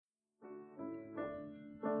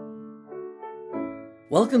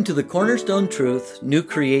Welcome to the Cornerstone Truth New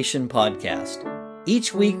Creation Podcast.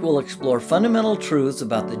 Each week we'll explore fundamental truths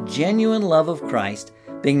about the genuine love of Christ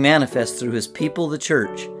being manifest through His people, the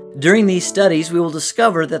church. During these studies, we will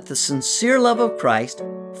discover that the sincere love of Christ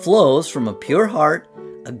flows from a pure heart,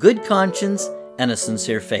 a good conscience, and a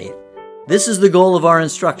sincere faith. This is the goal of our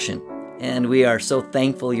instruction, and we are so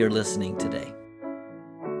thankful you're listening today.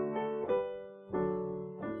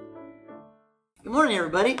 Good morning,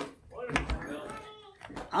 everybody.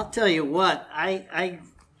 I'll tell you what, I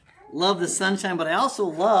love the sunshine, but I also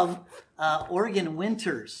love Oregon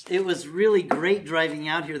winters. It was really great driving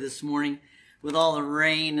out here this morning with all the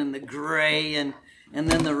rain and the gray, and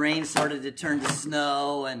then the rain started to turn to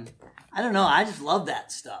snow, and I don't know, I just love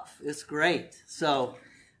that stuff. It's great. So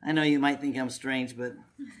I know you might think I'm strange, but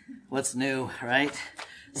what's new, right?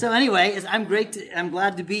 So anyway, I'm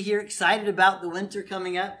glad to be here, excited about the winter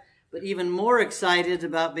coming up, but even more excited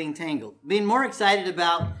about being tangled. Being more excited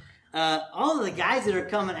about all of the guys that are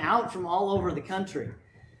coming out from all over the country.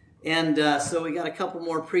 And so we got a couple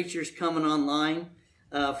more preachers coming online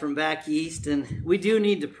from back east. And we do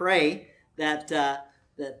need to pray that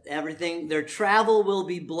their travel will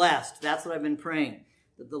be blessed. That's what I've been praying,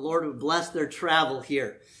 that the Lord would bless their travel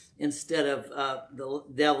here instead of the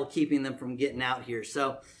devil keeping them from getting out here.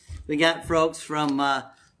 So we got folks from...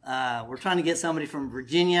 we're trying to get somebody from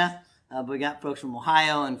Virginia, but we got folks from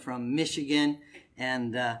Ohio and from Michigan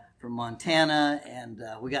and from Montana, and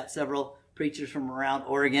we got several preachers from around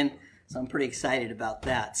Oregon, so I'm pretty excited about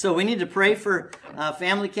that. So we need to pray for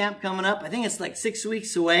family camp coming up. I think it's like 6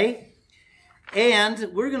 weeks away, and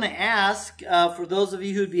we're going to ask for those of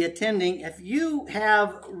you who'd be attending, if you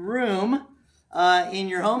have room in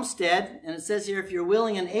your homestead, and it says here if you're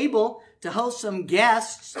willing and able to host some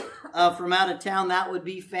guests from out of town, that would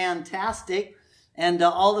be fantastic. And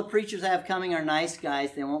all the preachers I have coming are nice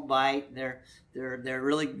guys. They won't bite. They're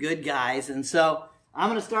really good guys. And so I'm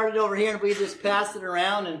going to start it over here, and we just pass it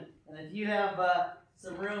around. And if you have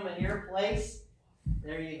some room in your place,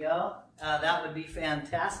 there you go. That would be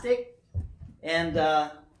fantastic. And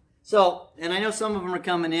and I know some of them are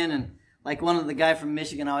coming in, and like one of the guy from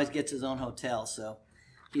Michigan always gets his own hotel, so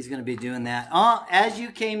he's going to be doing that. As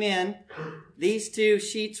you came in, these two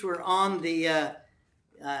sheets were on the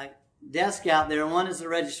desk out there. One is the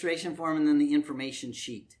registration form and then the information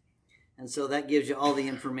sheet. And so that gives you all the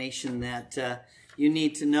information that you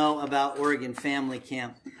need to know about Oregon Family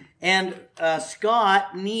Camp. And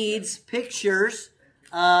Scott needs pictures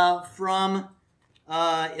from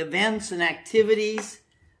events and activities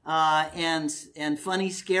and funny,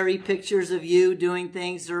 scary pictures of you doing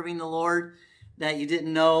things, serving the Lord, that you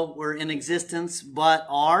didn't know were in existence but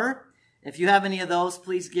are. If you have any of those,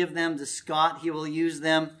 please give them to Scott. He will use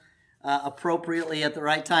them appropriately at the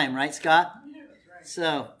right time. Right, Scott? Yeah, that's right.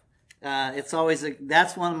 So it's always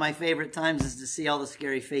that's one of my favorite times, is to see all the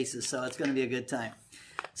scary faces. So it's going to be a good time.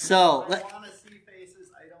 So I want to see faces.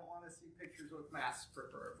 I don't want to see pictures with masks,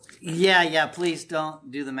 preferably. Yeah. Please don't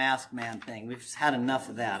do the mask man thing. We've had enough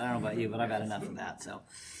of that. I don't know about you, but I've had enough of that. So.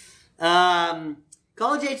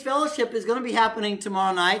 College Age Fellowship is going to be happening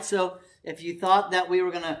tomorrow night, so if you thought that we were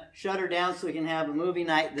going to shut her down so we can have a movie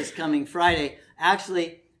night this coming Friday,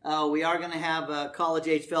 actually, we are going to have a College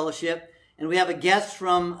Age Fellowship, and we have a guest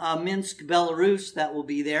from Minsk, Belarus that will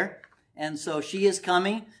be there, and so she is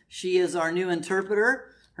coming. She is our new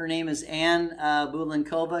interpreter. Her name is Ann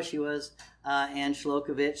Bulenkova. She was Ann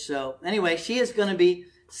Shlokovich. So anyway, she is going to be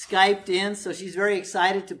Skyped in, so she's very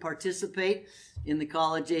excited to participate in the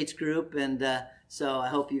College Age group, and so I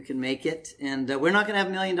hope you can make it. And we're not going to have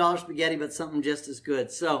 $1 million spaghetti, but something just as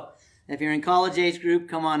good. So if you're in College Age group,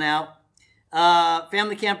 come on out.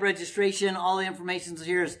 Family camp registration, all the information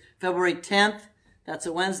here is February 10th. That's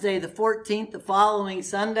a Wednesday. The 14th, the following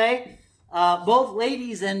Sunday. Both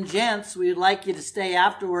ladies and gents, we would like you to stay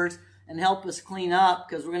afterwards and help us clean up,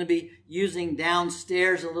 because we're going to be using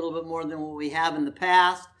downstairs a little bit more than what we have in the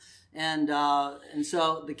past. And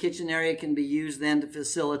so the kitchen area can be used then to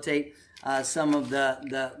facilitate some of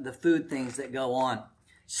the food things that go on.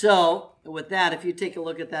 So with that, if you take a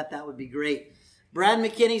look at that, that would be great. Brad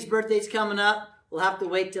McKinney's birthday's coming up. We'll have to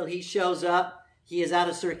wait till he shows up. He is out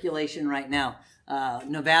of circulation right now.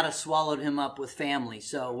 Nevada swallowed him up with family,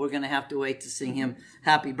 so we're going to have to wait to sing him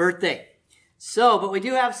happy birthday. So, but we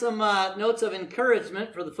do have some notes of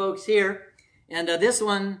encouragement for the folks here. And this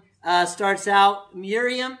one starts out,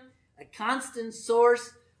 Miriam, a constant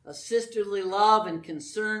source of sisterly love and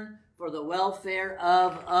concern for the welfare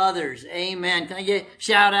of others. Amen. Can I get a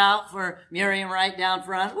shout out for Miriam right down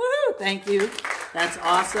front? Woo! Thank you. That's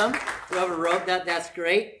awesome. Whoever wrote that, that's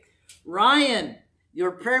great. Ryan, your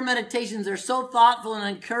prayer meditations are so thoughtful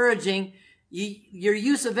and encouraging. your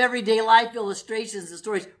use of everyday life illustrations and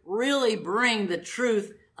stories really bring the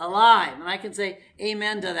truth alive. And I can say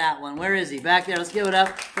amen to that one. Where is he? Back there. Let's give it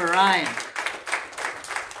up for Ryan.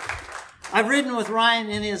 I've ridden with Ryan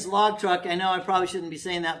in his log truck. I know I probably shouldn't be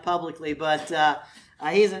saying that publicly, but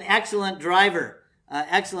he's an excellent driver.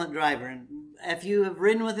 And if you have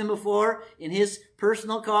ridden with him before in his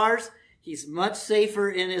personal cars, he's much safer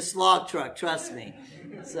in his log truck, trust me.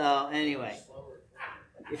 So anyway.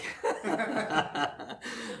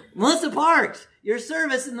 Melissa Parks, your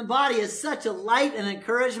service in the body is such a light and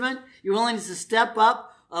encouragement. Your willingness to step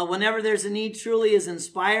up whenever there's a need truly is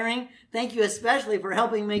inspiring. Thank you especially for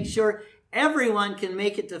helping make sure everyone can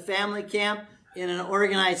make it to family camp in an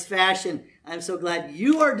organized fashion. I'm so glad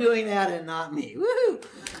you are doing that and not me. Woohoo!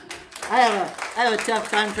 I have a tough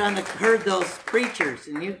time trying to herd those preachers,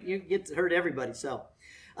 and you get to herd everybody. So,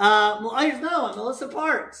 well, I just know I'm Melissa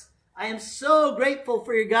Parks. I am so grateful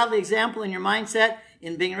for your godly example and your mindset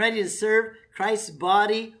in being ready to serve Christ's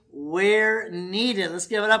body where needed. Let's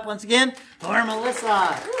give it up once again for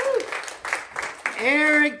Melissa. Woo!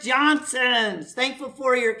 Eric Johnson, thankful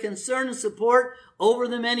for your concern and support over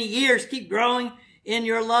the many years. Keep growing in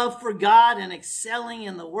your love for God and excelling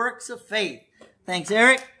in the works of faith. Thanks,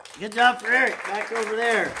 Eric. Good job for Eric. Back over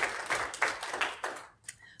there.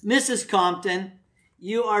 Mrs. Compton,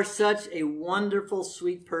 you are such a wonderful,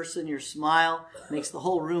 sweet person. Your smile makes the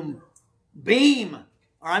whole room brighten.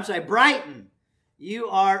 You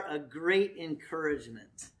are a great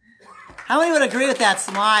encouragement. How many would agree with that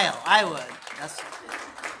smile? I would.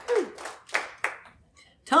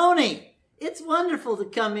 Tony, it's wonderful to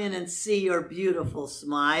come in and see your beautiful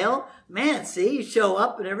smile. Man, see, you show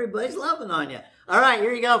up and everybody's loving on you. All right,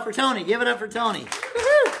 here you go for Tony. Give it up for Tony.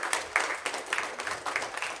 Woo-hoo.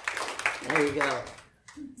 There you go.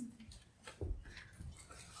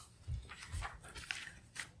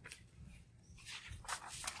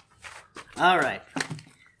 All right.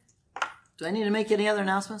 Do I need to make any other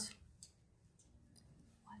announcements?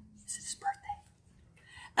 Is it his birthday?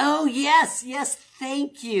 Oh, yes,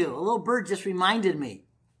 thank you. A little bird just reminded me.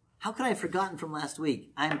 How could I have forgotten from last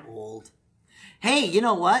week? I'm old. Hey, you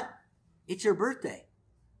know what? It's your birthday.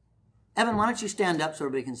 Evan, why don't you stand up so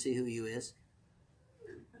everybody can see who you is?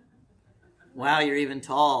 Wow, you're even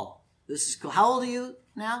tall. This is cool. How old are you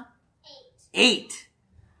now? 8.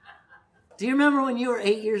 Do you remember when you were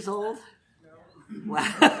 8 years old?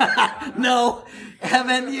 Wow. No,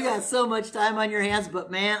 Evan, you got so much time on your hands,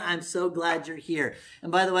 but man, I'm so glad you're here.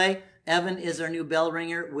 And by the way, Evan is our new bell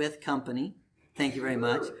ringer with company. Thank you very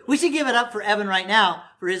much. We should give it up for Evan right now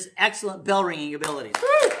for his excellent bell ringing abilities.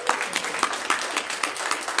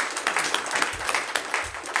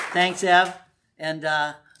 Thanks, Ev. And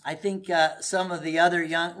I think some of the other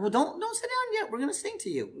young... Well, don't sit down yet. We're going to sing to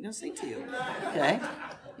you. Okay?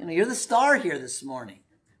 You know, you're the star here this morning.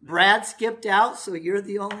 Brad skipped out, so you're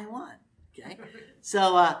the only one. Okay?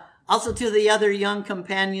 So, also to the other young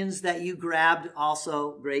companions that you grabbed,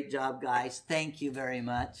 also, great job, guys. Thank you very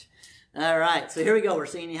much. All right, so here we go. We're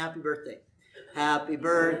singing you happy birthday. Happy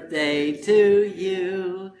birthday to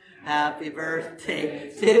you. Happy birthday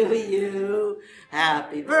to you.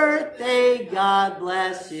 Happy birthday, God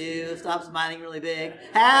bless you. Stop smiling really big.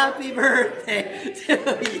 Happy birthday to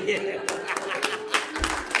you.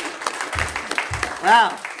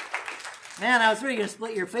 Wow. Man, I was really going to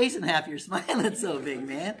split your face in half. You're smiling so big,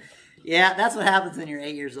 man. Yeah, that's what happens when you're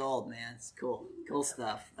 8 years old, man. It's cool. Cool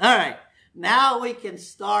stuff. All right. Now we can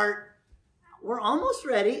start. We're almost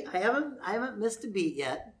ready. I haven't missed a beat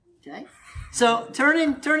yet. Okay? So turn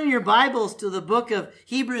in your Bibles to the book of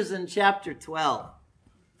Hebrews in chapter 12.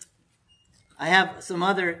 I have some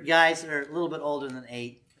other guys that are a little bit older than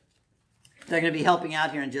 8. They're going to be helping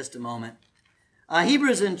out here in just a moment.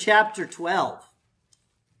 Hebrews in chapter 12.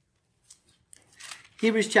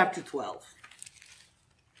 Hebrews chapter 12.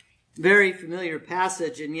 Very familiar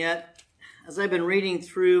passage, and yet, as I've been reading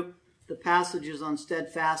through the passages on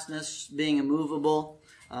steadfastness, being immovable,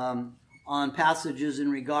 on passages in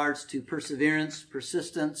regards to perseverance,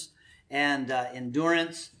 persistence, and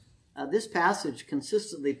endurance, this passage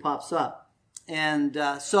consistently pops up. And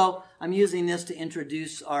so I'm using this to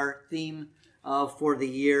introduce our theme for the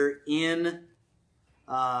year in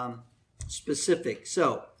specific.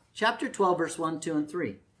 So, chapter 12, verse 1, 2, and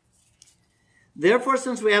 3. Therefore,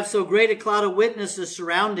 since we have so great a cloud of witnesses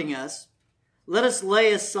surrounding us, let us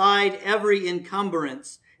lay aside every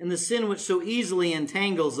encumbrance and the sin which so easily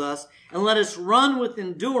entangles us, and let us run with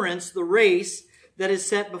endurance the race that is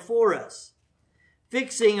set before us,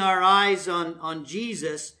 fixing our eyes on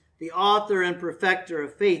Jesus, the author and perfecter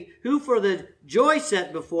of faith, who for the joy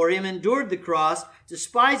set before him endured the cross,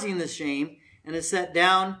 despising the shame, and is set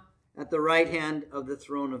down at the right hand of the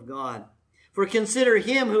throne of God. For consider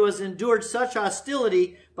him who has endured such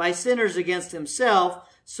hostility by sinners against himself,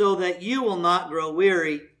 so that you will not grow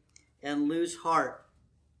weary and lose heart.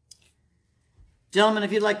 Gentlemen,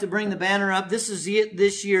 if you'd like to bring the banner up, this is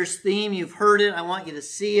this year's theme. You've heard it. I want you to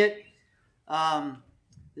see it.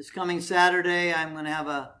 This coming Saturday, I'm going to have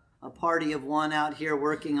a party of one out here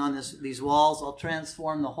working on these walls. I'll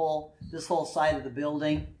transform this whole side of the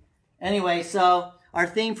building. Anyway, so our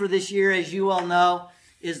theme for this year, as you all know,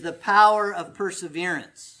 is the power of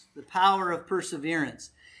perseverance. The power of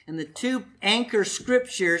perseverance. And the two anchor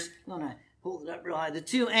scriptures, hold it up real high. The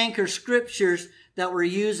two anchor scriptures that we're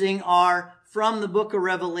using are from the book of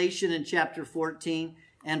Revelation in chapter 14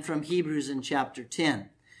 and from Hebrews in chapter 10.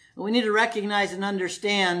 And we need to recognize and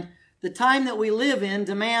understand the time that we live in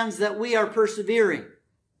demands that we are persevering.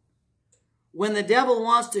 When the devil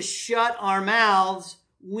wants to shut our mouths,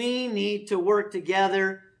 we need to work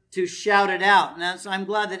together to shout it out. And I'm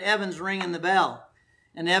glad that Evan's ringing the bell.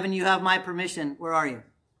 And Evan, you have my permission. Where are you?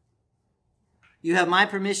 You have my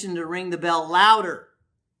permission to ring the bell louder.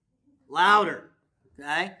 Louder.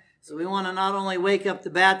 Okay? So we want to not only wake up the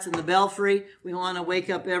bats in the belfry, we want to wake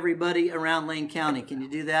up everybody around Lane County. Can you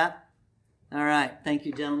do that? All right. Thank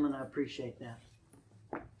you, gentlemen. I appreciate that.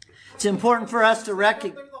 It's important for us to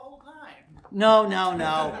recognize.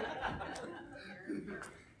 No.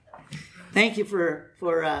 Thank you for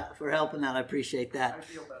helping out. I appreciate that. I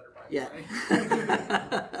feel better by Yeah.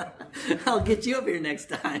 I'll get you up here next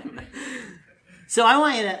time. So I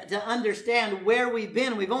want you to understand where we've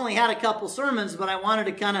been. We've only had a couple sermons, but I wanted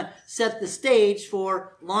to kind of set the stage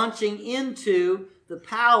for launching into the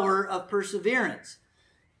power of perseverance.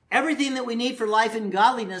 Everything that we need for life and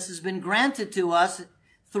godliness has been granted to us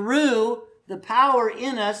through the power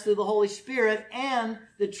in us, through the Holy Spirit and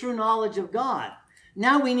the true knowledge of God.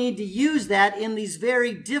 Now we need to use that in these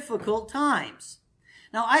very difficult times.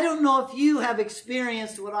 Now, I don't know if you have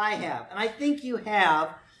experienced what I have, and I think you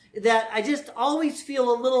have, that I just always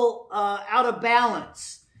feel a little out of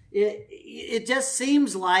balance. It just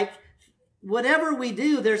seems like whatever we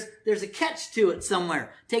do, there's a catch to it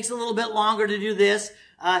somewhere. It takes a little bit longer to do this.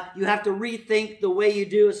 You have to rethink the way you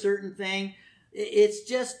do a certain thing. It's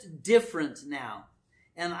just different now.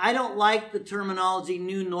 And I don't like the terminology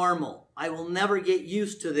new normal. I will never get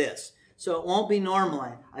used to this. So it won't be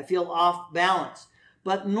normal. I feel off balance.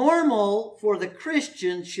 But normal for the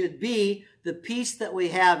Christian should be the peace that we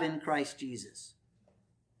have in Christ Jesus.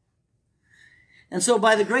 And so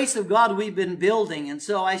by the grace of God, we've been building. And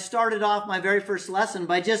so I started off my very first lesson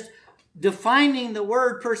by just defining the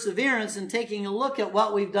word perseverance and taking a look at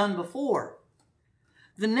what we've done before.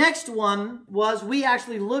 The next one was we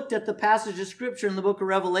actually looked at the passage of Scripture in the book of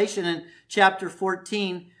Revelation in chapter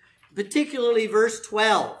 14, particularly verse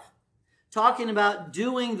 12, talking about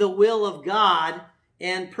doing the will of God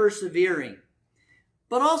and persevering.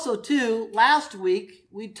 But also, too, last week,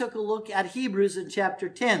 we took a look at Hebrews in chapter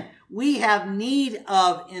 10. We have need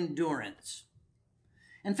of endurance.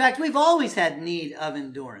 In fact, we've always had need of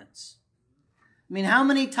endurance. I mean, how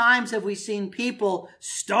many times have we seen people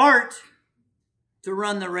start to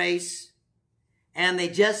run the race and they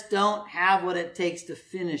just don't have what it takes to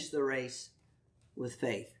finish the race with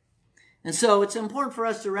faith? And so it's important for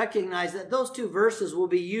us to recognize that those two verses we'll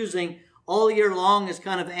be using all year long as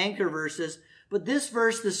kind of anchor verses. But this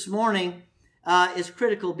verse this morning is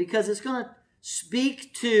critical because it's going to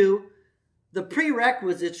speak to the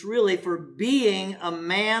prerequisites really for being a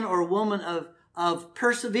man or woman of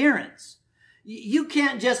perseverance. You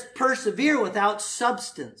can't just persevere without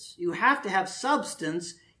substance. You have to have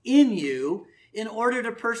substance in you in order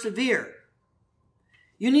to persevere.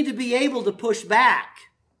 You need to be able to push back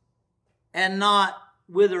and not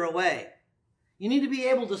wither away. You need to be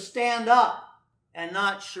able to stand up and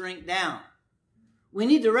not shrink down. We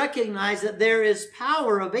need to recognize that there is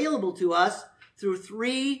power available to us through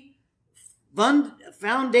three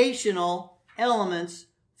foundational elements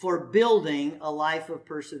for building a life of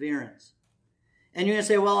perseverance. And you're going to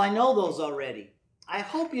say, well, I know those already. I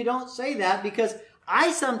hope you don't say that, because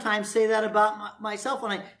I sometimes say that about myself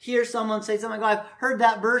when I hear someone say something. I go, I've heard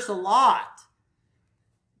that verse a lot.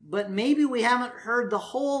 But maybe we haven't heard the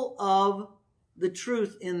whole of the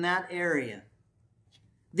truth in that area.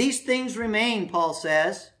 These things remain, Paul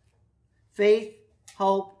says: faith,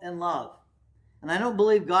 hope, and love. And I don't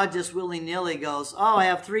believe God just willy-nilly goes, oh, I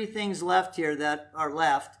have 3 things left here that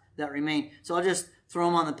remain. So I'll just throw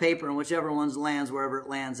them on the paper, and whichever one lands, wherever it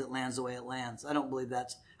lands the way it lands. I don't believe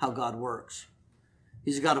that's how God works.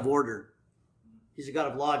 He's a God of order. He's a God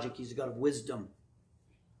of logic. He's a God of wisdom.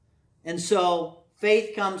 And so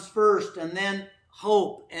faith comes first, and then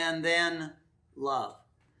hope, and then love.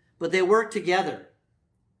 but they work together.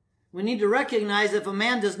 We need to recognize if a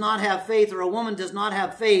man does not have faith or a woman does not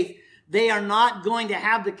have faith, they are not going to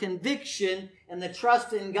have the conviction and the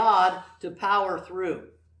trust in God to power through.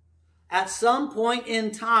 At some point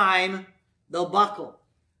in time, they'll buckle.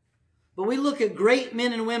 But we look at great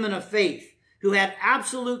men and women of faith who had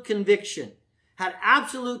absolute conviction, had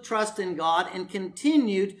absolute trust in God, and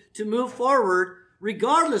continued to move forward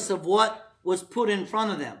regardless of what was put in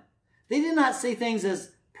front of them. They did not see things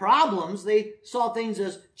as problems. They saw things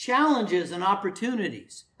as challenges and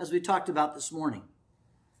opportunities, as we talked about this morning.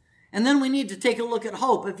 And then we need to take a look at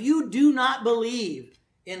hope. If you do not believe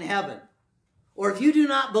in heaven, or if you do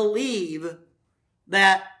not believe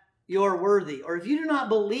that you're worthy, or if you do not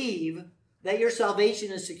believe that your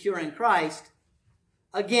salvation is secure in Christ,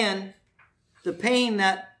 again, the pain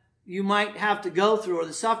that you might have to go through or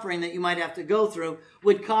the suffering that you might have to go through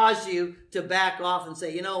would cause you to back off and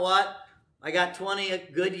say, you know what? I got 20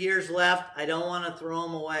 good years left. I don't want to throw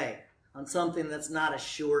them away on something that's not a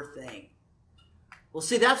sure thing. Well,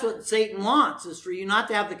 see, that's what Satan wants, is for you not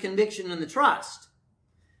to have the conviction and the trust.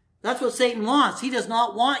 That's what Satan wants. He does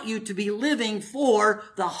not want you to be living for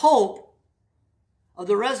the hope of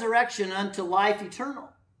the resurrection unto life eternal.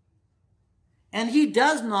 And he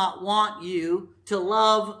does not want you to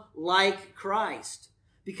love like Christ.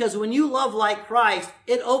 Because when you love like Christ,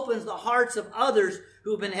 it opens the hearts of others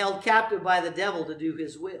who've been held captive by the devil to do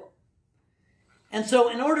his will. And so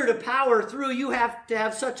in order to power through, you have to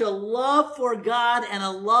have such a love for God and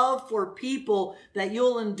a love for people that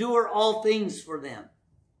you'll endure all things for them.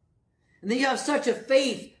 And then you have such a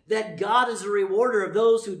faith that God is a rewarder of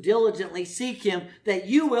those who diligently seek him, that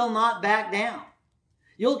you will not back down.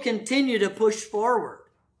 You'll continue to push forward.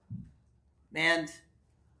 And,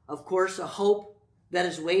 of course, a hope that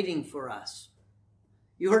is waiting for us.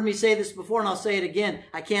 You heard me say this before, and I'll say it again.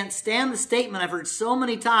 I can't stand the statement I've heard so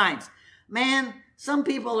many times. Man, some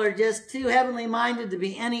people are just too heavenly minded to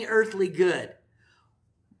be any earthly good.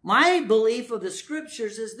 My belief of the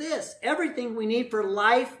scriptures is this: everything we need for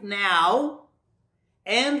life now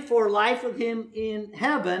and for life with him in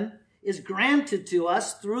heaven is granted to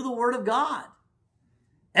us through the word of God.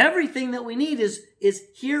 Everything that we need is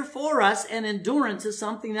here for us, and endurance is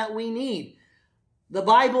something that we need. The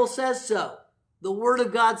Bible says so. The Word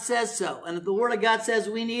of God says so. And if the Word of God says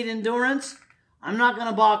we need endurance, I'm not going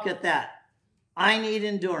to balk at that. I need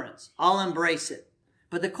endurance. I'll embrace it.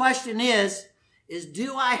 But the question is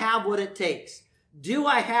do I have what it takes? Do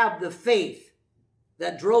I have the faith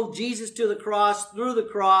that drove Jesus to the cross, through the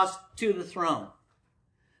cross, to the throne?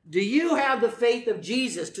 Do you have the faith of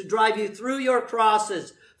Jesus to drive you through your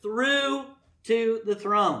crosses, through to the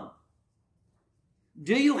throne?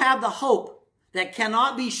 Do you have the hope that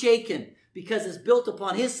cannot be shaken because it's built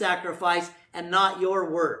upon his sacrifice and not your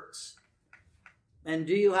works? And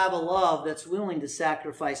do you have a love that's willing to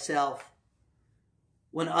sacrifice self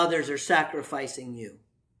when others are sacrificing you?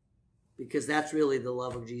 Because that's really the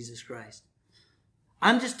love of Jesus Christ.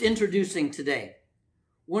 I'm just introducing today.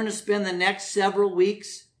 We're going to spend the next several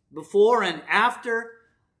weeks before and after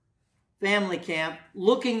family camp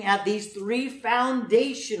looking at these three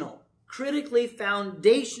critically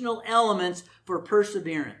foundational elements for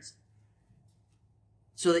perseverance,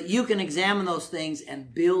 so that you can examine those things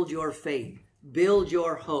and build your faith, build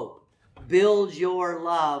your hope, build your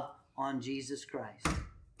love on Jesus Christ.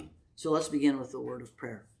 So let's begin with the word of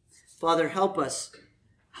prayer. Father, help us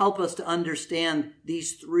to understand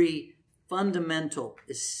these three fundamental,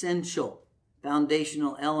 essential,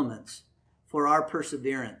 foundational elements for our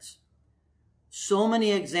perseverance. So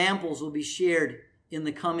many examples will be shared in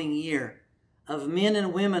the coming year of men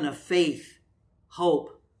and women of faith,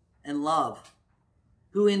 hope, and love,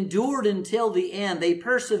 who endured until the end. They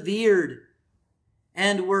persevered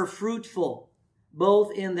and were fruitful,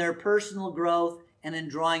 both in their personal growth and in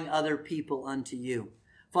drawing other people unto you.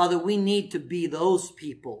 Father, we need to be those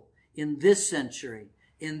people in this century,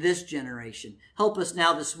 in this generation. Help us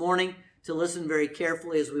now this morning to listen very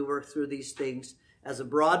carefully as we work through these things. As a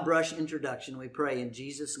broad brush introduction, we pray in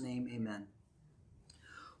Jesus' name, amen.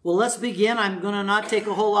 Well, let's begin. I'm going to not take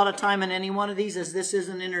a whole lot of time on any one of these, as this is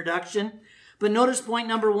an introduction. But notice point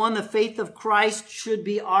number one, the faith of Christ should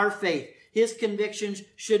be our faith. His convictions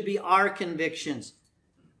should be our convictions.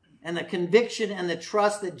 And the conviction and the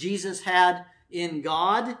trust that Jesus had in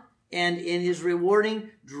God and in his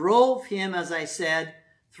rewarding drove him, as I said,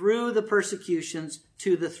 through the persecutions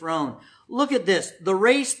to the throne. Look at this: the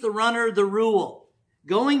race, the runner, the rule.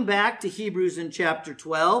 Going back to Hebrews in chapter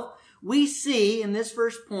 12, we see in this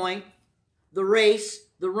first point the race,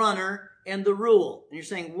 the runner, and the rule. And you're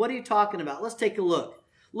saying, what are you talking about? Let's take a look.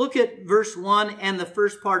 Look at verse 1 and the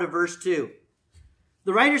first part of verse 2.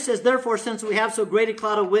 The writer says, therefore, since we have so great a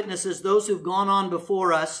cloud of witnesses, those who've gone on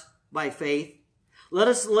before us by faith, let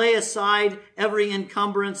us lay aside every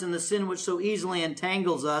encumbrance and the sin which so easily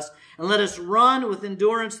entangles us, and let us run with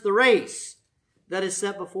endurance the race that is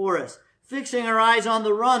set before us, fixing our eyes on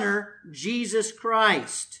the runner, Jesus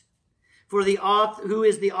Christ, who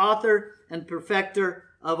is the author and perfecter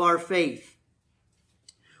of our faith.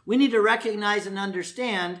 We need to recognize and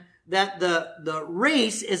understand that the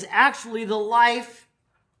race is actually the life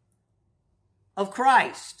of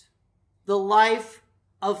Christ, the life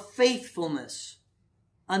of faithfulness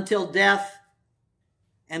until death,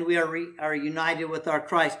 and we are united with our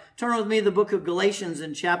Christ. Turn with me to the book of Galatians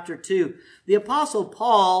in chapter 2. The Apostle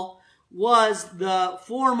Paul was the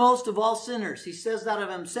foremost of all sinners. He says that of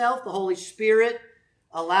himself. The Holy Spirit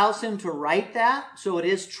allows him to write that, so it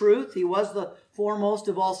is truth. He was the foremost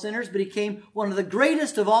of all sinners, but he became one of the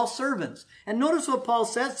greatest of all servants. And notice what Paul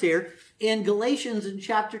says here in Galatians in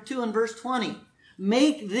chapter 2 and verse 20.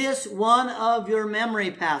 Make this one of your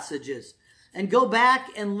memory passages. And go back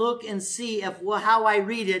and look and see how I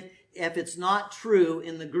read it, if it's not true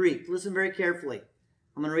in the Greek. Listen very carefully.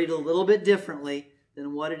 I'm going to read it a little bit differently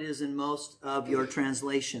than what it is in most of your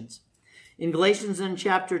translations. In Galatians in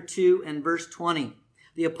chapter 2 and verse 20,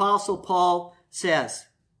 the Apostle Paul says,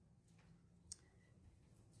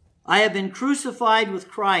 I have been crucified with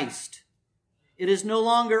Christ. It is no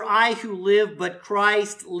longer I who live, but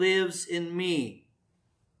Christ lives in me.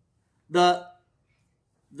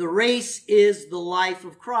 The race is the life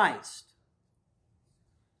of Christ.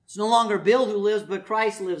 It's no longer Bill who lives, but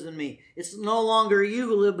Christ lives in me. It's no longer you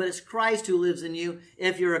who live, but it's Christ who lives in you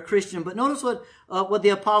if you're a Christian. But notice what the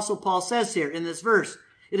Apostle Paul says here in this verse.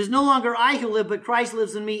 It is no longer I who live, but Christ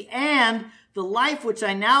lives in me. And the life which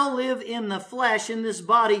I now live in the flesh, in this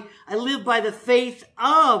body, I live by the faith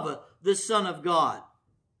of the Son of God.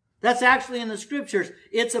 That's actually in the scriptures.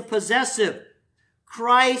 It's a possessive.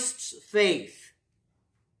 Christ's faith.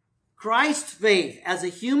 Christ's faith as a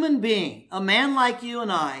human being, a man like you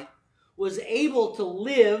and I, was able to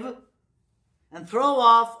live and throw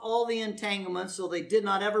off all the entanglements so they did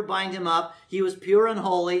not ever bind him up. He was pure and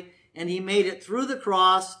holy, and he made it through the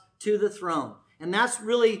cross to the throne. And that's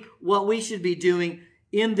really what we should be doing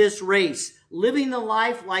in this race. Living the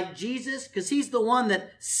life like Jesus, because he's the one that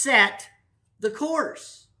set the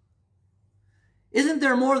course. Isn't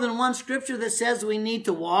there more than one scripture that says we need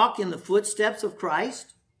to walk in the footsteps of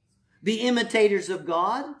Christ? Be imitators of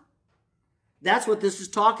God? That's what this is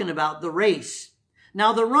talking about, the race.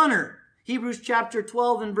 Now the runner, Hebrews chapter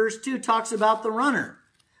 12 and verse 2 talks about the runner,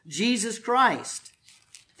 Jesus Christ.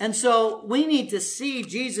 And so we need to see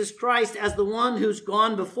Jesus Christ as the one who's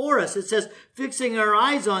gone before us. It says, fixing our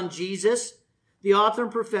eyes on Jesus, the author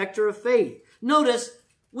and perfecter of faith. Notice,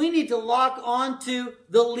 we need to lock onto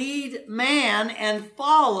the lead man and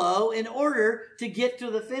follow in order to get to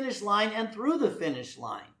the finish line and through the finish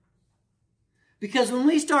line. Because when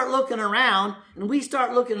we start looking around and we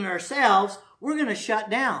start looking at ourselves, we're going to shut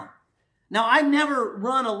down. Now, I've never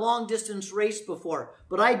run a long distance race before,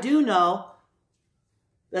 but I do know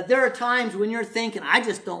that there are times when you're thinking, I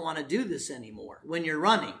just don't want to do this anymore. When you're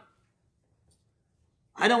running,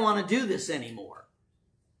 I don't want to do this anymore.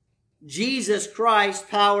 Jesus Christ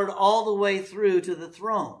powered all the way through to the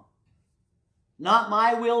throne. Not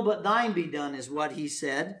my will, but thine be done, is what he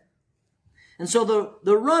said. And so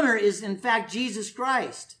the runner is, in fact, Jesus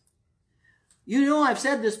Christ. You know, I've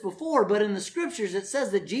said this before, but in the scriptures it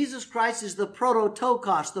says that Jesus Christ is the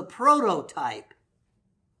prototokos, the prototype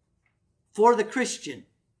for the Christian.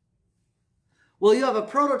 Well, you have a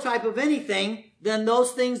prototype of anything, then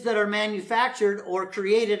those things that are manufactured or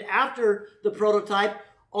created after the prototype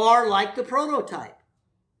are like the prototype.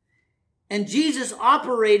 And Jesus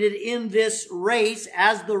operated in this race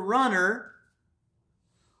as the runner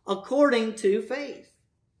according to faith.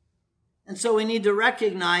 And so we need to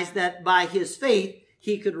recognize that by his faith,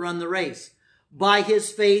 he could run the race. By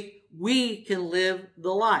his faith, we can live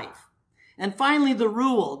the life. And finally, the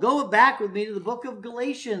rule. Go back with me to the book of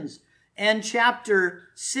Galatians and chapter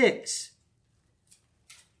 6.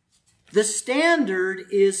 The standard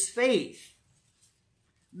is faith.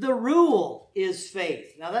 The rule is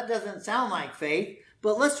faith. Now that doesn't sound like faith,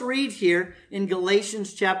 but let's read here in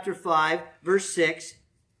Galatians chapter 5, verse 6,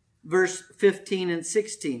 verse 15 and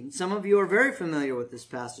 16. Some of you are very familiar with this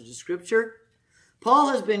passage of scripture. Paul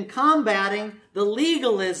has been combating the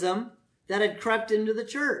legalism that had crept into the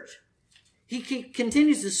church. He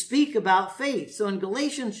continues to speak about faith. So in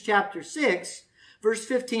Galatians chapter 6, verse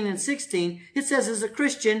 15 and 16, it says, as a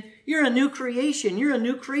Christian, you're a new creation. You're a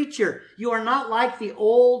new creature. You are not like the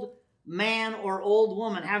old man or old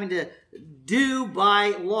woman having to do by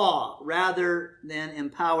law rather than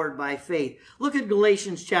empowered by faith. Look at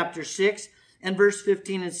Galatians chapter 6 and verse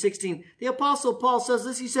 15 and 16. The Apostle Paul says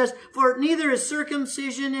this. He says, "For neither is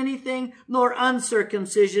circumcision anything nor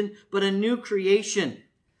uncircumcision, but a new creation."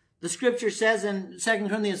 The scripture says in 2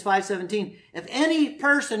 Corinthians 5:17, if any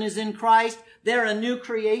person is in Christ, they're a new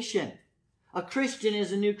creation. A Christian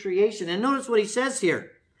is a new creation. And notice what he says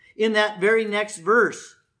here in that very next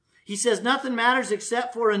verse. He says, "Nothing matters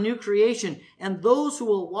except for a new creation. And those who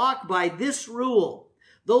will walk by this rule,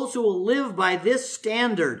 those who will live by this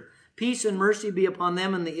standard, peace and mercy be upon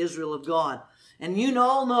them and the Israel of God." And you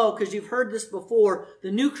all know, because you've heard this before,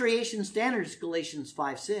 the new creation standard is Galatians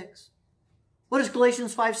 5:6. What does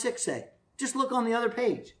Galatians 5:6 say? Just look on the other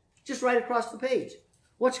page. Just right across the page.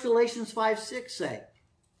 What's Galatians 5:6 say?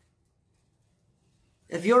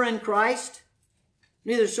 If you're in Christ,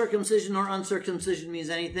 neither circumcision nor uncircumcision means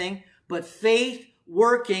anything, but faith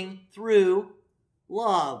working through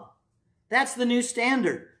love. That's the new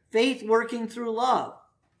standard. Faith working through love.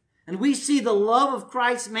 And we see the love of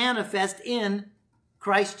Christ manifest in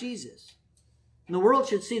Christ Jesus. And the world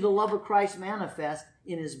should see the love of Christ manifest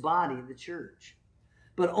in his body, the church.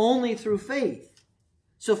 But only through faith.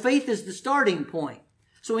 So faith is the starting point.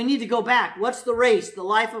 So we need to go back. What's the race? The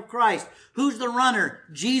life of Christ. Who's the runner?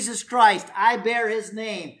 Jesus Christ. I bear his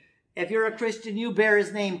name. If you're a Christian, you bear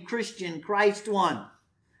his name. Christian, Christ one.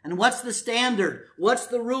 And what's the standard? What's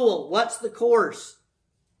the rule? What's the course?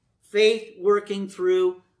 Faith working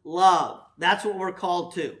through love. That's what we're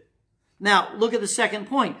called to. Now, look at the second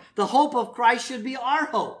point. The hope of Christ should be our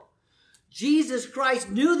hope. Jesus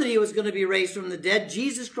Christ knew that he was going to be raised from the dead.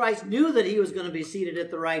 Jesus Christ knew that he was going to be seated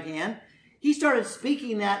at the right hand. He started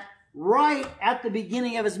speaking that right at the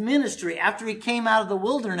beginning of his ministry, after he came out of the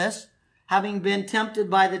wilderness, having been tempted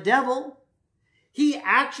by the devil. He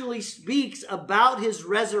actually speaks about his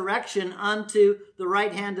resurrection unto the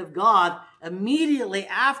right hand of God immediately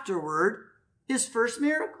afterward, his first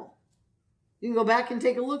miracle. You can go back and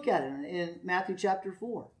take a look at it in Matthew chapter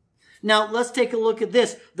 4. Now, let's take a look at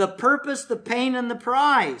this. The purpose, the pain, and the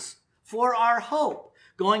prize for our hope.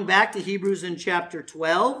 Going back to Hebrews in chapter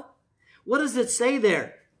 12. What does it say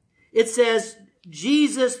there? It says,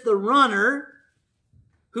 Jesus the runner,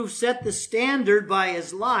 who set the standard by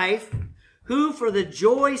his life, who for the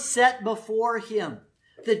joy set before him.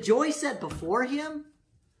 The joy set before him?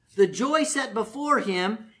 The joy set before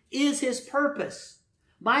him is his purpose.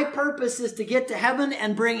 My purpose is to get to heaven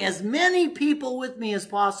and bring as many people with me as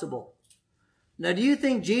possible. Now, do you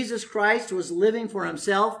think Jesus Christ was living for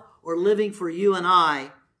himself or living for you and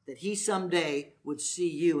I, that he someday would see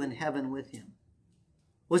you in heaven with him?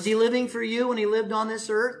 Was he living for you when he lived on this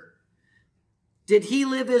earth? Did he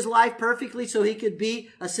live his life perfectly so he could be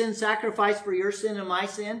a sin sacrifice for your sin and my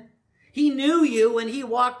sin? He knew you when he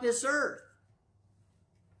walked this earth.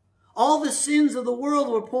 All the sins of the world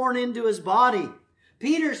were poured into his body.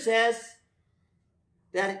 Peter says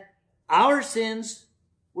that our sins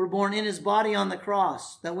were born in his body on the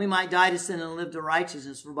cross, that we might die to sin and live to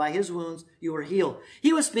righteousness, for by his wounds you were healed.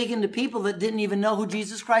 He was speaking to people that didn't even know who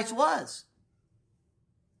Jesus Christ was.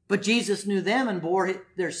 But Jesus knew them and bore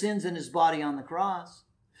their sins in his body on the cross.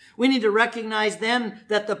 We need to recognize then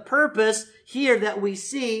that the purpose here that we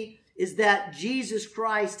see is that Jesus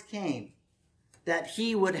Christ came, that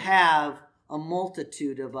he would have a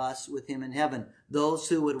multitude of us with him in heaven, those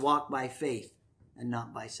who would walk by faith and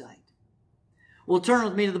not by sight. Well, turn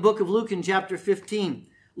with me to the book of Luke in chapter 15.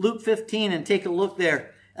 Luke 15, and take a look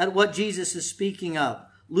there at what Jesus is speaking of.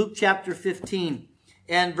 Luke chapter 15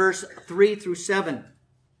 and verse 3 through 7.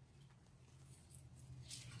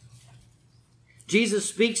 Jesus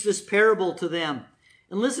speaks this parable to them.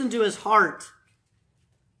 And listen to his heart.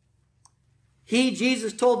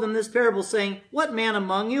 Jesus told them this parable, saying, "What man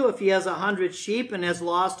among you, if he has 100 sheep and has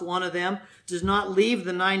lost one of them, does not leave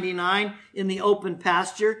the 99 in the open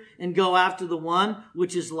pasture and go after the one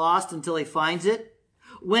which is lost until he finds it?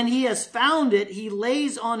 When he has found it, he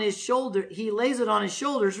lays it on his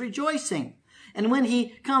shoulders, rejoicing. And when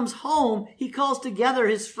he comes home, he calls together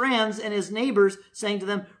his friends and his neighbors, saying to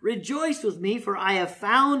them, 'Rejoice with me, for I have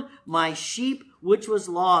found my sheep which was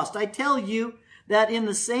lost.' I tell you that in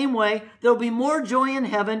the same way, there will be more joy in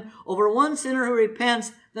heaven over one sinner who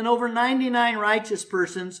repents than over 99 righteous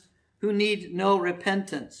persons who need no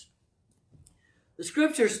repentance." The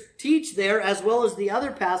scriptures teach there, as well as the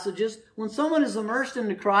other passages, when someone is immersed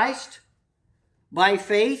into Christ by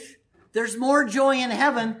faith, there's more joy in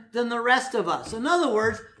heaven than the rest of us. In other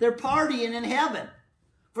words, they're partying in heaven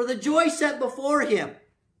for the joy set before him.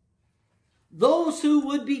 Those who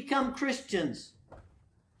would become Christians,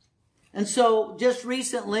 And so just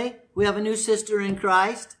recently, we have a new sister in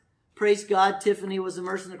Christ. Praise God, Tiffany was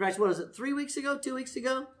immersed in Christ. What was it, 3 weeks ago, 2 weeks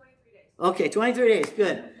ago? 23 days. Okay, 23 days,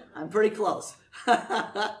 good. I'm pretty close.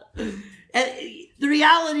 And the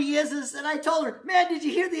reality is that I told her, man, did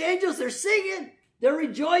you hear the angels? They're singing. They're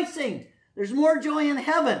rejoicing. There's more joy in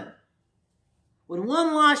heaven when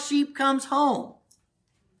one lost sheep comes home.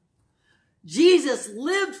 Jesus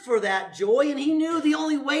lived for that joy, and he knew the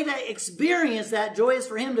only way to experience that joy is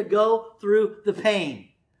for him to go through the pain.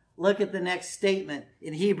 Look at the next statement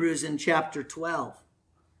in Hebrews in chapter 12.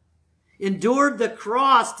 Endured the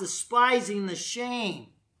cross, despising the shame.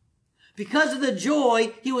 Because of the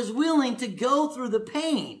joy, he was willing to go through the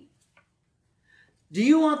pain. Do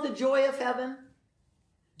you want the joy of heaven?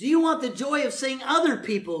 Do you want the joy of seeing other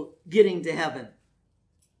people getting to heaven?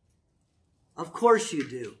 Of course you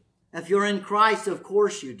do. If you're in Christ, of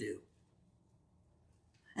course you do.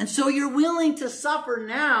 And so you're willing to suffer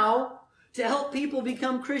now to help people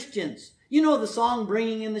become Christians. You know the song,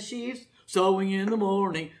 Bringing in the Sheaves? Sowing in the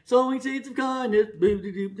morning, sowing seeds of kindness,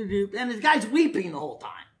 and the guy's weeping the whole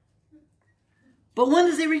time. But when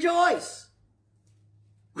does he rejoice?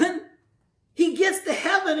 When he gets to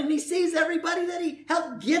heaven and he sees everybody that he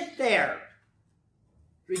helped get there.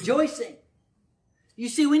 Rejoicing. You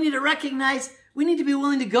see, we need to recognize, we need to be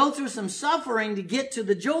willing to go through some suffering to get to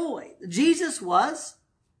the joy. Jesus was,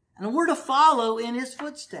 and we're to follow in his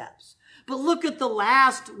footsteps. But look at the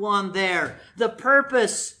last one there. The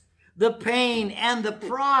purpose, the pain, and the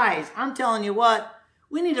prize. I'm telling you what,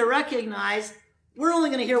 we need to recognize we're only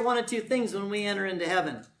going to hear one of two things when we enter into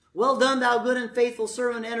heaven. Well done, thou good and faithful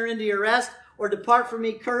servant, enter into your rest, or depart from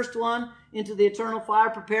me, cursed one, into the eternal fire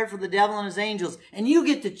prepared for the devil and his angels. And you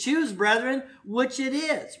get to choose, brethren, which it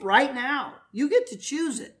is right now. You get to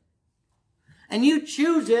choose it. And you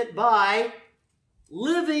choose it by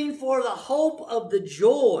living for the hope of the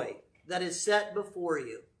joy that is set before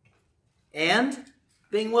you. And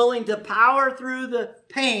being willing to power through the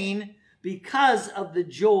pain because of the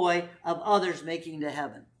joy of others making to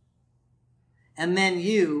heaven. And then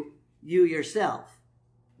you yourself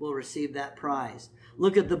will receive that prize.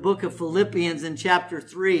 Look at the book of Philippians in chapter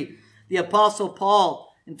 3. The Apostle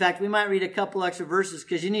Paul, in fact, we might read a couple extra verses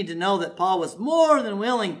because you need to know that Paul was more than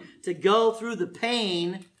willing to go through the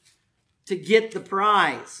pain to get the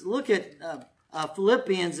prize. Look at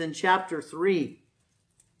Philippians in chapter 3.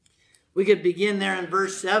 We could begin there in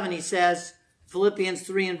verse 7. He says, Philippians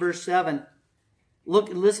 3 and verse 7. Look,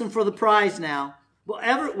 listen for the prize now.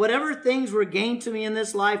 Whatever things were gained to me in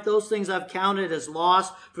this life, those things I've counted as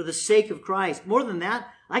loss for the sake of Christ. More than that,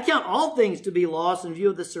 I count all things to be lost in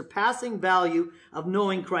view of the surpassing value of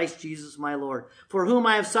knowing Christ Jesus my Lord, for whom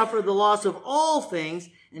I have suffered the loss of all things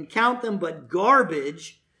and count them but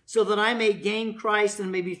garbage, so that I may gain Christ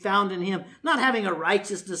and may be found in him, not having a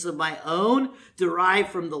righteousness of my own derived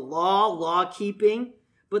from the law keeping,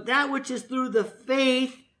 but that which is through the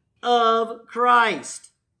faith of Christ.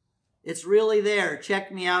 It's really there.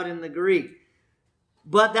 Check me out in the Greek.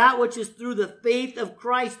 But that which is through the faith of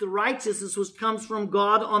Christ, the righteousness which comes from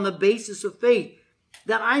God on the basis of faith,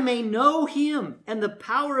 that I may know him and the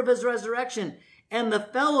power of his resurrection and the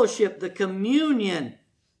fellowship, the communion,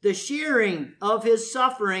 the sharing of his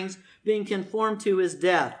sufferings, being conformed to his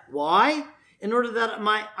death. Why? In order that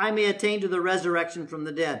I may attain to the resurrection from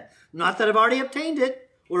the dead. Not that I've already obtained it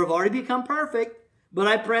or have already become perfect, but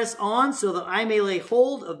I press on so that I may lay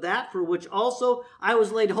hold of that for which also I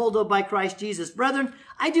was laid hold of by Christ Jesus. Brethren,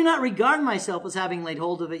 I do not regard myself as having laid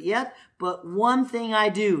hold of it yet, but one thing I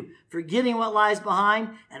do, forgetting what lies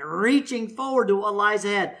behind and reaching forward to what lies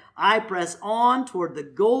ahead, I press on toward the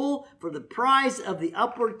goal for the prize of the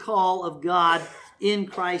upward call of God in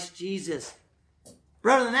Christ Jesus.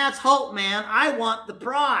 Brethren, that's hope, man. I want the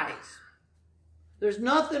prize. There's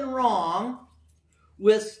nothing wrong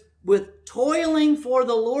with toiling for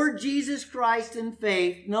the Lord Jesus Christ in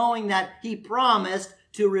faith, knowing that he promised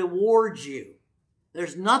to reward you.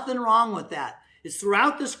 There's nothing wrong with that. It's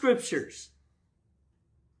throughout the scriptures.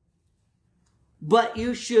 But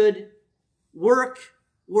you should work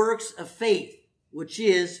works of faith, which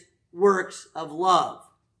is works of love.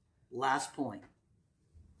 Last point.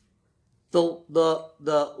 The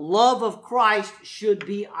love of Christ should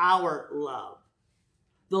be our love.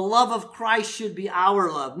 The love of Christ should be our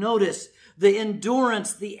love. Notice the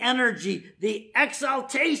endurance, the energy, the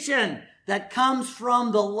exaltation that comes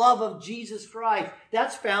from the love of Jesus Christ.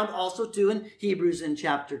 That's found also too in Hebrews in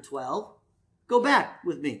chapter 12. Go back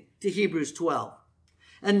with me to Hebrews 12.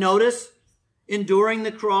 And notice, enduring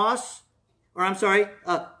the cross,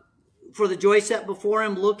 for the joy set before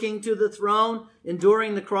him, looking to the throne,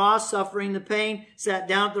 enduring the cross, suffering the pain, sat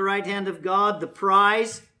down at the right hand of God, the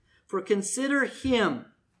prize. For consider him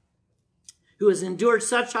who has endured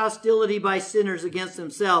such hostility by sinners against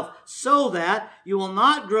himself, so that you will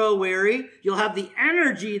not grow weary, you'll have the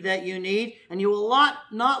energy that you need, and you will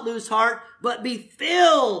not lose heart, but be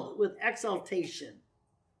filled with exaltation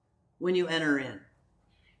when you enter in.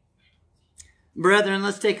 Brethren,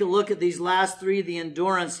 let's take a look at these last three, the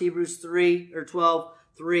endurance, Hebrews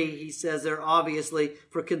 12:3. He says there obviously,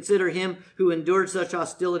 for consider him who endured such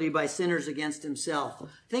hostility by sinners against himself.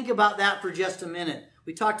 Think about that for just a minute.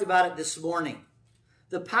 We talked about it this morning.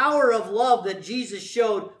 The power of love that Jesus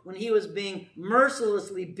showed when he was being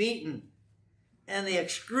mercilessly beaten, and the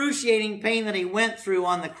excruciating pain that he went through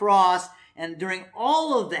on the cross. And during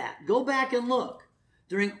all of that, go back and look.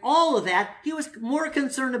 During all of that, he was more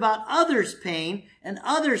concerned about others' pain and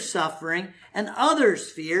others' suffering and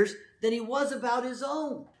others' fears than he was about his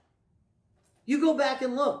own. You go back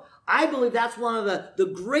and look. I believe that's one of the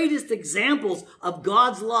greatest examples of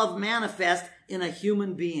God's love manifest in a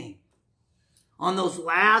human being. On those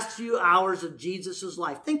last few hours of Jesus'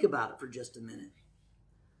 life. Think about it for just a minute.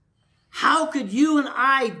 How could you and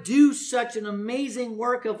I do such an amazing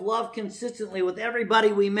work of love consistently with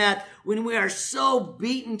everybody we met when we are so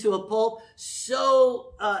beaten to a pulp,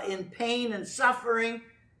 so in pain and suffering?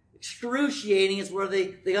 Excruciating is where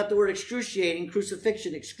they got the word excruciating,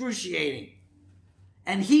 crucifixion, excruciating.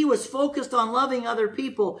 And he was focused on loving other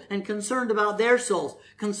people and concerned about their souls,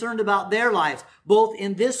 concerned about their lives, both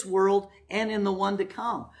in this world and in the one to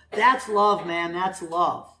come. That's love, man. That's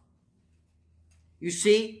love. You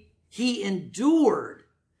see, he endured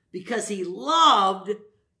because he loved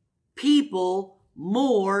people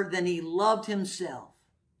more than he loved himself.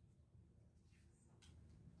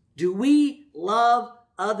 Do we love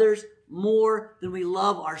others more than we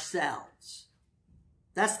love ourselves?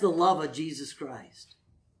 That's the love of Jesus Christ.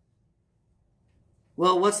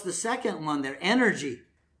 Well, what's the second one there? Energy.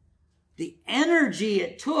 The energy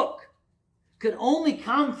it took could only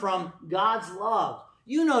come from God's love.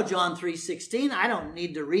 You know John 3:16. I don't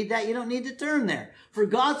need to read that. You don't need to turn there. For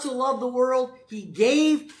God so loved the world, he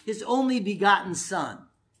gave his only begotten Son,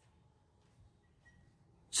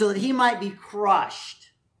 so that he might be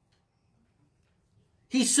crushed.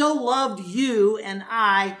 He so loved you and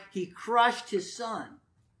I, he crushed his Son.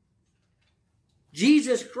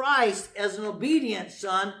 Jesus Christ, as an obedient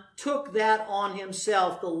Son, took that on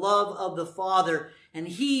himself, the love of the Father. And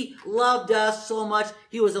he loved us so much,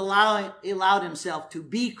 he allowed himself to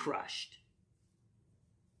be crushed.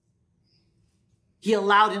 He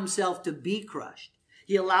allowed himself to be crushed.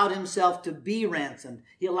 He allowed himself to be ransomed.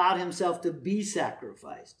 He allowed himself to be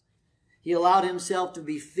sacrificed. He allowed himself to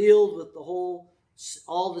be filled with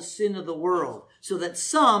all the sin of the world, so that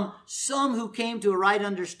some who came to a right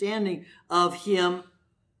understanding of him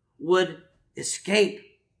would escape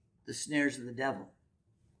the snares of the devil.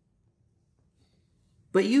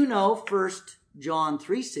 But you know 1 John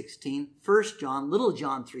 3:16, 1 John, little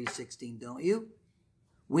John 3:16, don't you?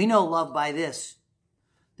 We know love by this,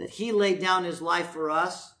 that he laid down his life for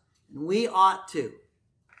us, and we ought to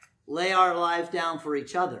lay our lives down for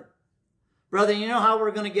each other. Brother, you know how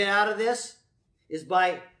we're going to get out of this? Is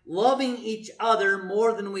by loving each other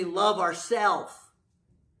more than we love ourselves.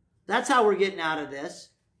 That's how we're getting out of this.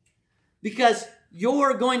 Because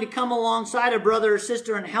you're going to come alongside a brother or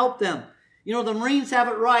sister and help them. You know, the Marines have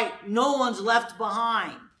it right. No one's left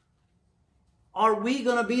behind. Are we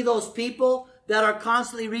going to be those people that are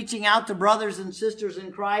constantly reaching out to brothers and sisters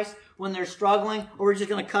in Christ when they're struggling? Or we're just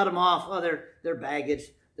going to cut them off? Oh, they're baggage.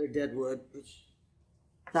 They're dead wood. Is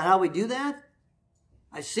that how we do that?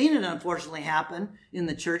 I've seen it unfortunately happen in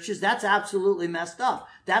the churches. That's absolutely messed up.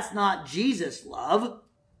 That's not Jesus' love.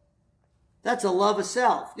 That's a love of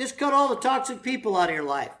self. Just cut all the toxic people out of your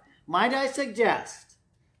life. Might I suggest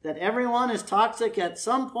that everyone is toxic at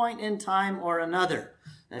some point in time or another?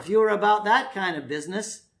 If you were about that kind of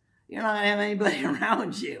business, you're not going to have anybody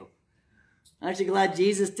around you. I'm actually glad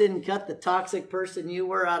Jesus didn't cut the toxic person you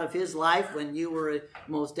were out of his life when you were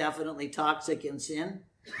most definitely toxic in sin.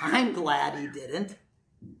 I'm glad he didn't.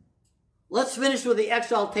 Let's finish with the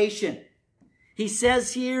exaltation. He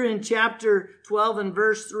says here in chapter 12 and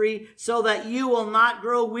verse 3, so that you will not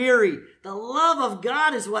grow weary. The love of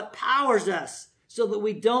God is what powers us so that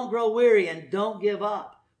we don't grow weary and don't give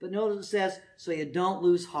up. But notice it says, so you don't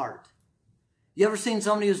lose heart. You ever seen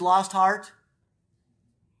somebody who's lost heart?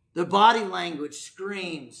 Their body language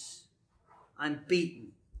screams, I'm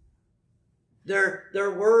beaten. Their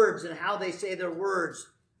words and how they say their words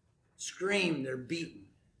scream, they're beaten.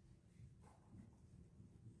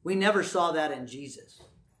 We never saw that in Jesus.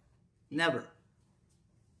 Never.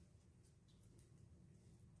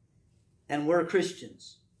 And we're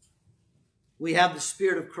Christians. We have the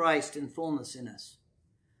Spirit of Christ in fullness in us.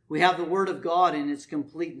 We have the Word of God in its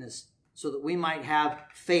completeness so that we might have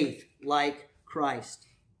faith like Christ.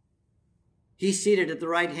 He's seated at the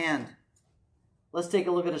right hand. Let's take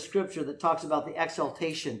a look at a scripture that talks about the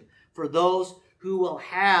exaltation for those who will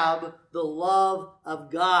have the love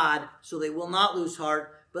of God, so they will not lose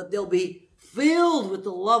heart, but they'll be filled with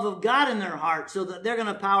the love of God in their heart so that they're going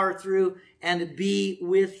to power through and be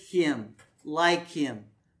with Him, like Him,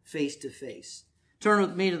 face to face. Turn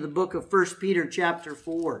with me to the book of 1 Peter chapter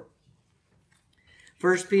 4.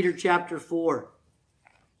 1 Peter chapter 4.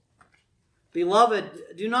 Beloved,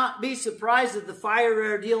 do not be surprised at the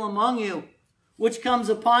fiery ordeal among you, which comes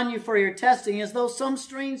upon you for your testing, as though some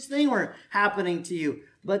strange thing were happening to you.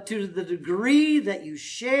 But to the degree that you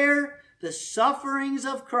share the sufferings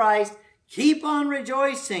of Christ, keep on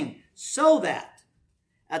rejoicing, so that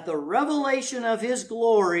at the revelation of His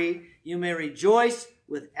glory you may rejoice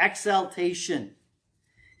with exaltation.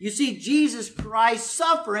 You see, Jesus Christ's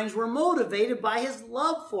sufferings were motivated by His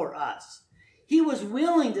love for us. He was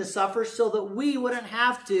willing to suffer so that we wouldn't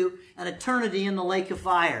have to an eternity in the lake of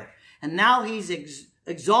fire. And now He's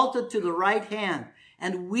exalted to the right hand.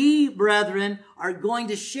 And we, brethren, are going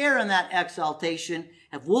to share in that exaltation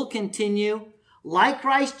if we'll continue, like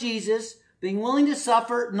Christ Jesus, being willing to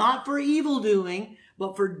suffer, not for evil doing,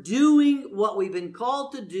 but for doing what we've been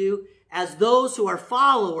called to do as those who are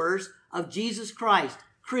followers of Jesus Christ,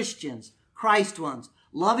 Christians, Christ ones,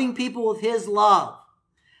 loving people with His love,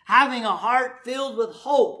 having a heart filled with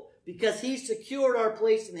hope because He secured our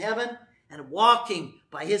place in heaven, and walking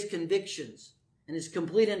by His convictions and His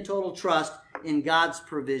complete and total trust in God's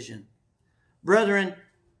provision. Brethren,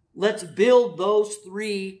 let's build those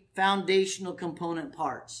three foundational component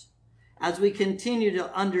parts as we continue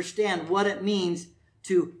to understand what it means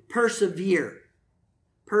to persevere.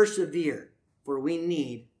 Persevere, for we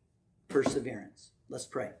need perseverance. Let's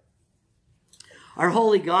pray. Our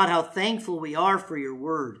holy God, how thankful we are for your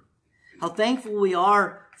word. How thankful we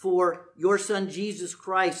are for your Son, Jesus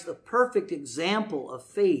Christ, the perfect example of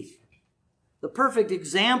faith, the perfect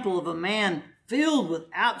example of a man filled with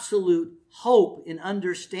absolute hope in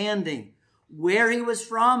understanding where he was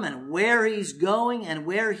from and where he's going and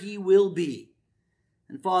where he will be.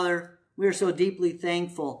 And Father, we are so deeply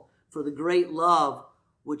thankful for the great love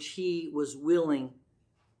which he was willing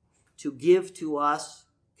to give to us,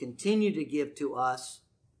 continue to give to us,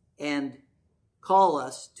 and call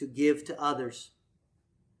us to give to others.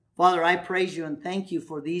 Father, I praise you and thank you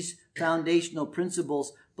for these foundational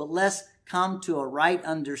principles, but let's come to a right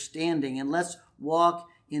understanding and let's walk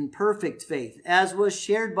in perfect faith, as was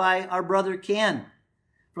shared by our brother Ken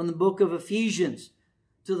from the book of Ephesians,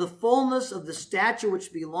 to the fullness of the stature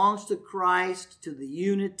which belongs to Christ, to the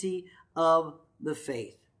unity of the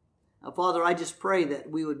faith. Now, Father, I just pray that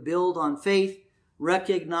we would build on faith,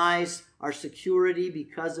 recognize our security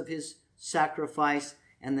because of his sacrifice,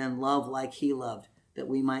 and then love like he loved, that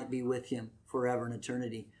we might be with him forever in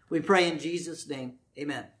eternity. We pray in Jesus' name.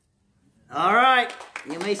 Amen. All right.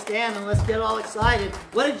 You may stand and let's get all excited.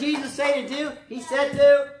 What did Jesus say to do? He said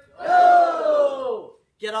to go.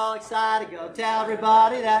 Get all excited. Go tell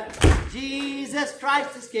everybody that Jesus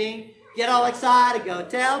Christ is King. Get all excited. Go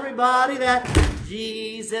tell everybody that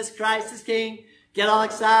Jesus Christ is King. Get all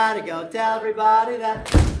excited. Go tell everybody that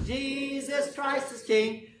Jesus Christ is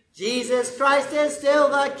King. Jesus Christ is still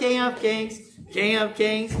the King of Kings. King of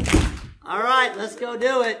Kings. All right, let's go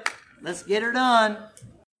do it. Let's get her done.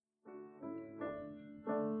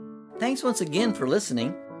 Thanks once again for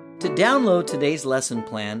listening. To download today's lesson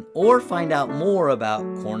plan or find out more about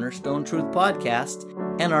Cornerstone Truth Podcast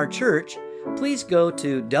and our church, please go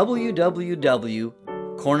to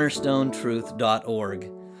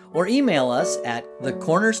www.cornerstonetruth.org or email us at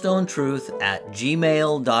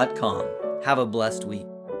thecornerstonetruth@gmail.com. Have a blessed week.